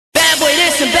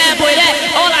this and bad boy that.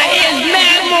 All I hear is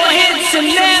mad more hits and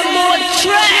mad more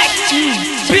tracks, you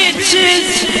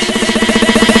bitches.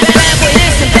 Bad boy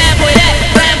this and bad boy that.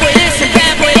 Bad boy this and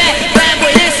bad boy that. Bad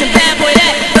boy this and bad boy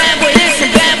that. Bad boy this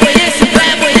and bad boy this and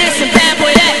bad boy this and bad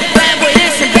boy that. Bad boy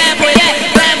this and bad boy that.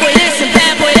 Bad boy this and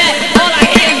bad boy that. All I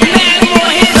hear is mad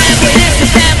more hits. Bad boy this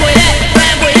and bad boy that.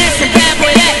 Bad boy this and bad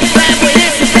boy that.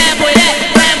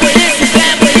 Bad boy this and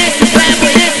bad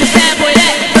boy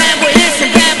that. Bad boy this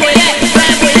and bad boy this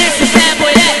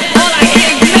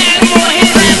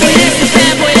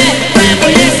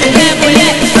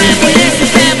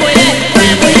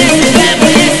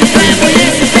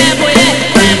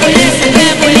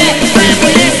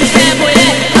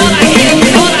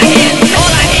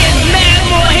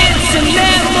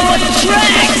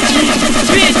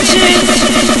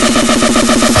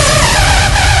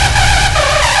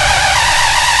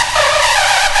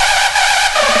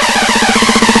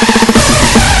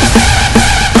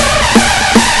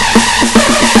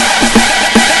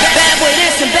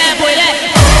and bad boy this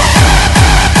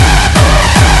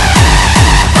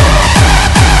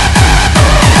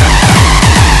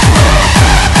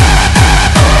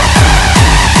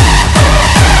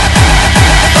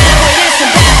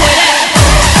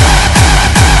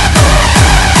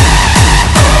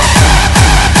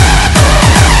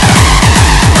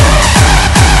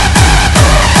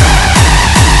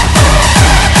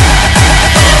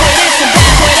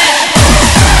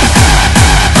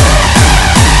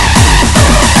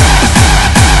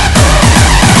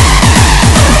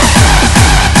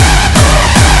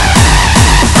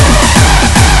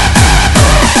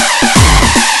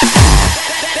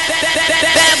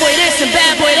and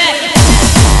bad boy that.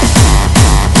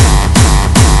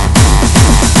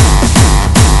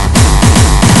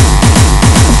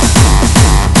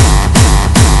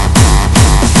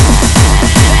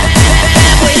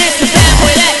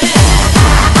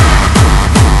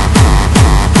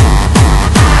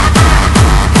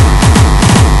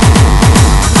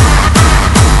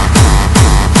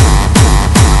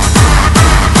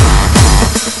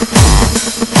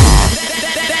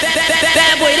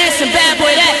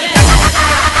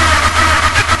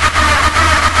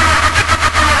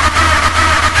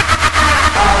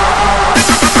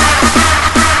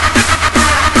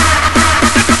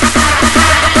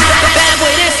 Bad boy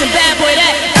this and bad boy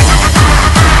that.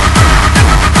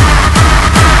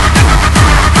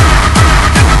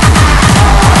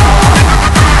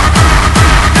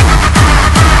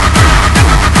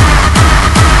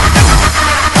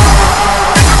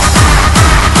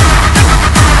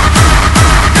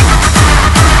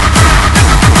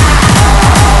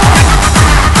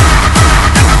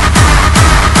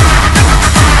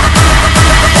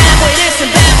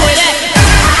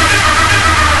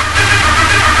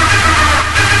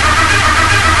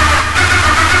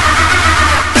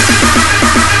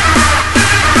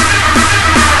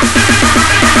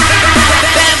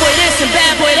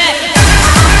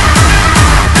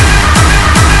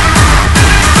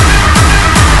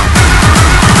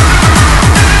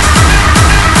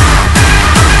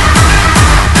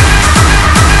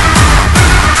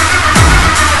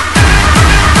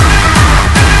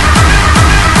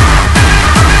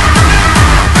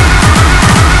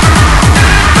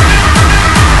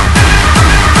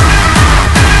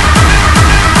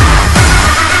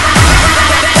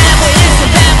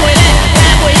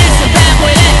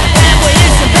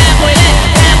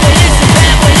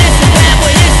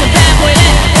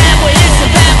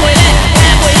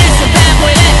 Bad boy this and bad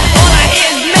boy that. All I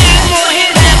hear is mad more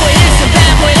hits. Bad boy this and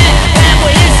bad boy that. Bad boy this and bad boy that. Bad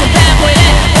boy this and bad boy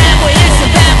that. Bad boy this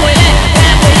and bad boy this and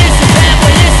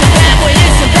bad boy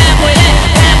this and bad boy that.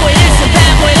 Bad boy this and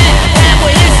bad boy that. Bad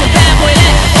boy this and bad boy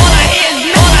that. All I hear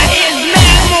is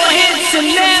mad more hits and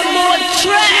mad more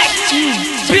tracks,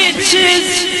 bitches.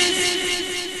 Bitches.